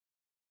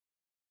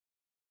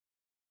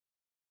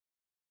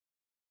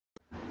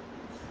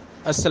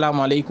السلام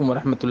علیکم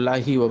ورحمۃ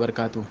اللہ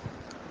وبرکاتہ۔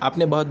 آپ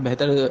نے بہت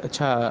بہتر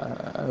اچھا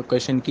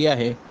کویشچن کیا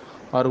ہے،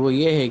 اور وہ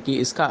یہ ہے کہ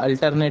اس کا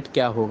الٹرنیٹ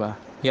کیا ہوگا۔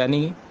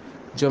 یعنی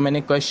جو میں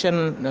نے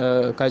کویشچن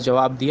کا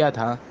جواب دیا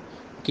تھا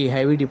کہ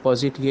ہیوی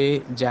ڈپازٹ یہ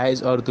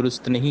جائز اور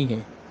درست نہیں ہے،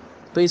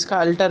 تو اس کا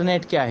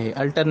الٹرنیٹ کیا ہے،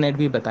 الٹرنیٹ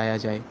بھی بتایا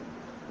جائے۔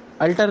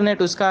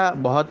 الٹرنیٹ اس کا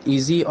بہت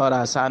ایزی اور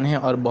آسان ہے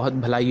اور بہت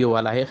بھلائیوں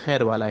والا ہے،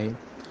 خیر والا ہے۔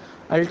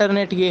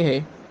 الٹرنیٹ یہ ہے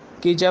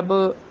کہ جب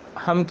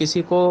ہم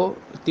کسی کو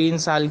 3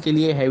 سال کے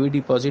لیے ہیوی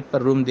ڈپازٹ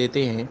پر روم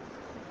دیتے ہیں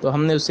تو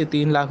ہم نے اس سے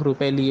 3 لاکھ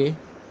روپے لیے،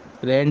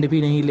 رینٹ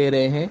بھی نہیں لے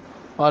رہے ہیں،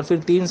 اور پھر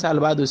 3 سال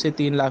بعد اسے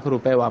 3 لاکھ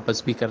روپے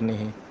واپس بھی کرنے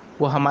ہیں۔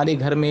 وہ ہمارے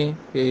گھر میں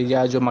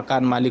یا جو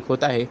مکان مالک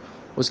ہوتا ہے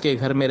اس کے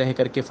گھر میں رہ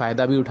کر کے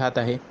فائدہ بھی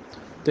اٹھاتا ہے،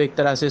 تو ایک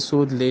طرح سے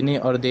سود لینے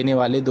اور دینے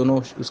والے دونوں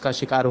اس کا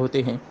شکار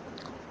ہوتے ہیں،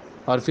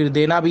 اور پھر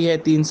دینا بھی ہے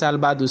 3 سال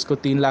بعد اس کو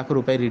 3 لاکھ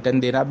روپے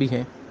ریٹرن دینا بھی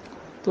ہے۔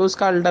 تو اس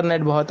کا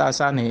الٹرنیٹ بہت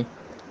آسان ہے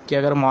کہ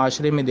اگر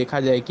معاشرے میں دیکھا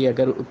جائے کہ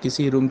اگر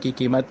کسی روم کی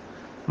قیمت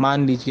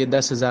مان لیجئے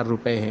 10,000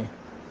 روپے ہے،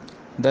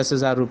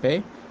 10,000 روپے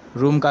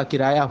روم کا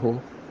کرایہ ہو،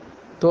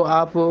 تو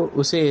آپ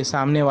اسے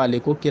سامنے والے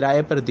کو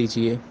کرائے پر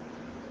دیجئے،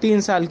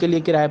 3 سال کے لیے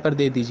کرائے پر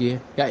دے دیجئے،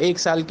 یا 1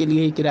 سال کے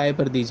لیے ہی کرائے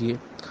پر دیجئے۔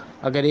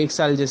 اگر 1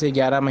 سال جیسے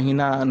 11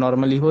 مہینہ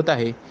نارملی ہوتا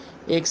ہے،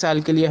 1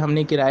 سال کے لیے ہم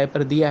نے کرائے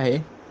پر دیا ہے،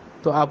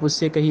 تو آپ اس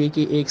سے کہیے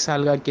کہ 1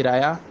 سال کا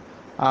کرایہ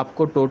آپ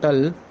کو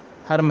ٹوٹل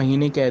ہر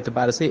مہینے کے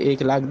اعتبار سے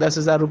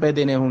 1,10,000 روپے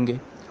دینے ہوں گے۔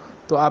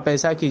 تو آپ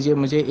ایسا کیجئے،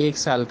 مجھے 1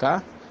 سال کا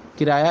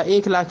کرایہ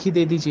 1 لاکھ ہی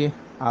دے دیجئے۔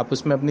 آپ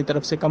اس میں اپنی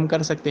طرف سے کم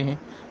کر سکتے ہیں،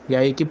 یا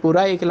یہ کہ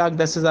پورا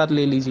 1,10,000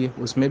 لے لیجئے،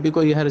 اس میں بھی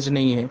کوئی حرج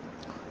نہیں ہے۔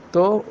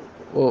 تو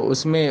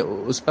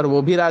اس پر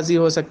وہ بھی راضی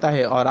ہو سکتا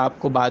ہے، اور آپ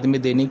کو بعد میں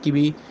دینے کی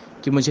بھی،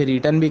 کہ مجھے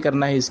ریٹرن بھی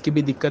کرنا ہے، اس کی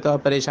بھی دقت اور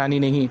پریشانی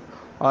نہیں،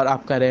 اور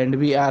آپ کا رینٹ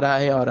بھی آ رہا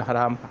ہے، اور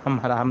ہم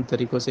حرام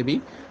طریقوں سے بھی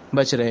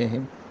بچ رہے ہیں۔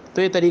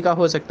 تو یہ طریقہ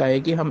ہو سکتا ہے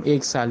کہ ہم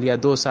 1 سال یا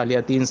 2 سال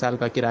یا 3 سال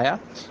کا کرایہ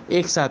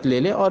ایک ساتھ لے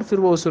لیں، اور پھر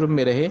وہ اس روم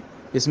میں رہے۔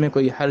 اس میں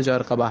کوئی حرج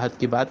اور قباحت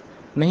کی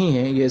بات نہیں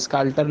ہے، یہ اس کا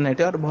الٹرنیٹ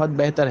ہے اور بہت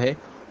بہتر ہے،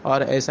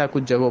 اور ایسا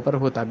کچھ جگہوں پر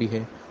ہوتا بھی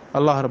ہے۔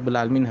 اللہ رب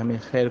العالمین ہمیں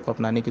خیر کو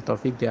اپنانے کی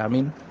توفیق دے،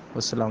 آمین۔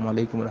 والسلام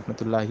علیکم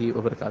ورحمۃ اللہ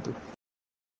وبرکاتہ۔